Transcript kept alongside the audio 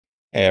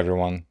Hey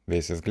everyone,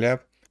 this is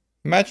Gleb.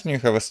 Imagine you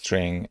have a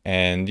string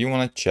and you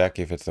want to check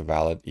if it's a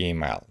valid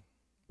email.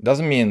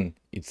 Doesn't mean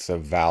it's a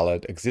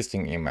valid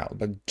existing email,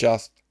 but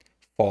just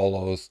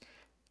follows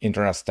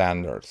internet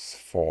standards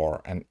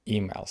for an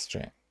email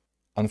string.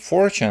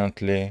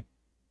 Unfortunately,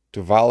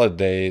 to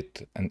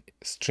validate a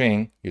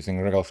string using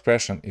regular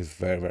expression is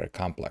very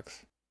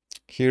complex.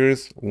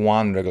 Here's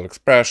one regular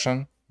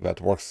expression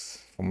that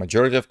works for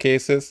majority of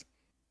cases,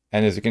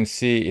 and as you can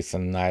see, it's a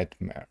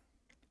nightmare.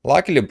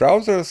 Luckily,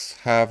 browsers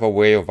have a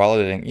way of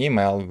validating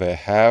email. They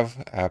have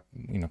a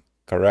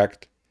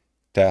correct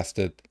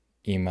tested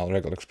email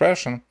regular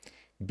expression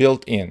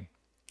built in.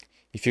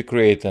 If you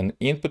create an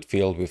input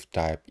field with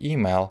type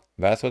email,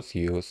 that's what's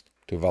used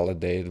to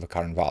validate the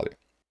current value.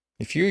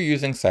 If you're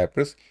using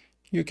Cypress,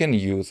 you can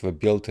use the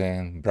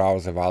built-in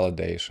browser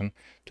validation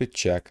to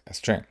check a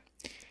string.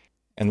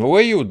 And the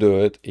way you do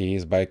it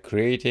is by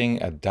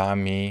creating a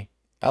dummy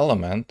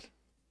element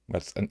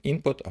that's an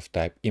input of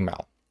type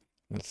email.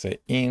 Let's say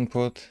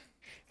input,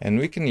 and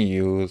we can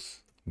use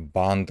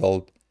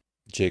bundled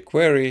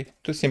jQuery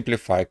to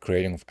simplify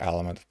creating of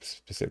element of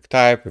specific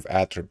type with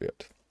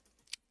attribute.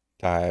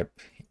 Type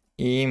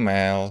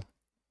email,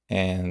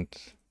 and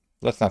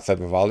let's not set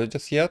the value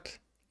just yet.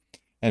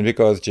 And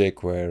because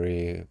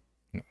jQuery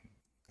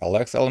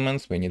collects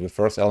elements, we need the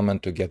first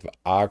element to get the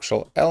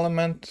actual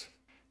element,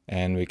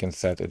 and we can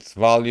set its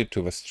value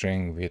to the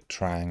string we're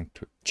trying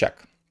to check.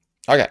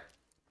 Okay,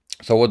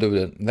 so what do we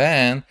do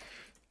then?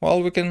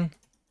 Well, we can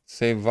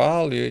say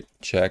value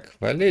check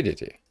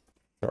validity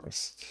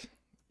first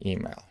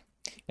email,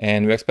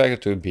 and we expect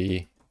it to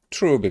be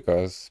true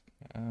because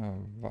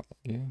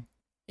value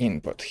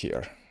input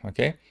here,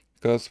 okay,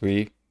 because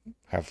we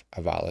have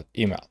a valid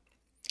email.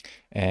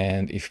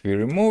 And if we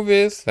remove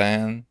this,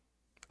 then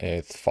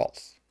it's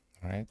false,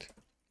 right?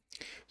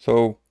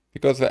 So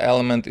because the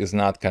element is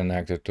not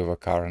connected to the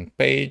current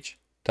page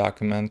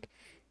document,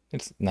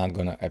 it's not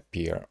gonna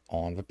appear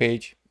on the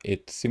page.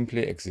 It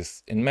simply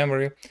exists in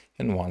memory,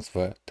 and once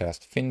the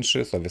test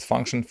finishes or this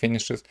function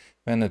finishes,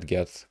 then it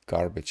gets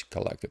garbage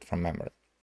collected from memory.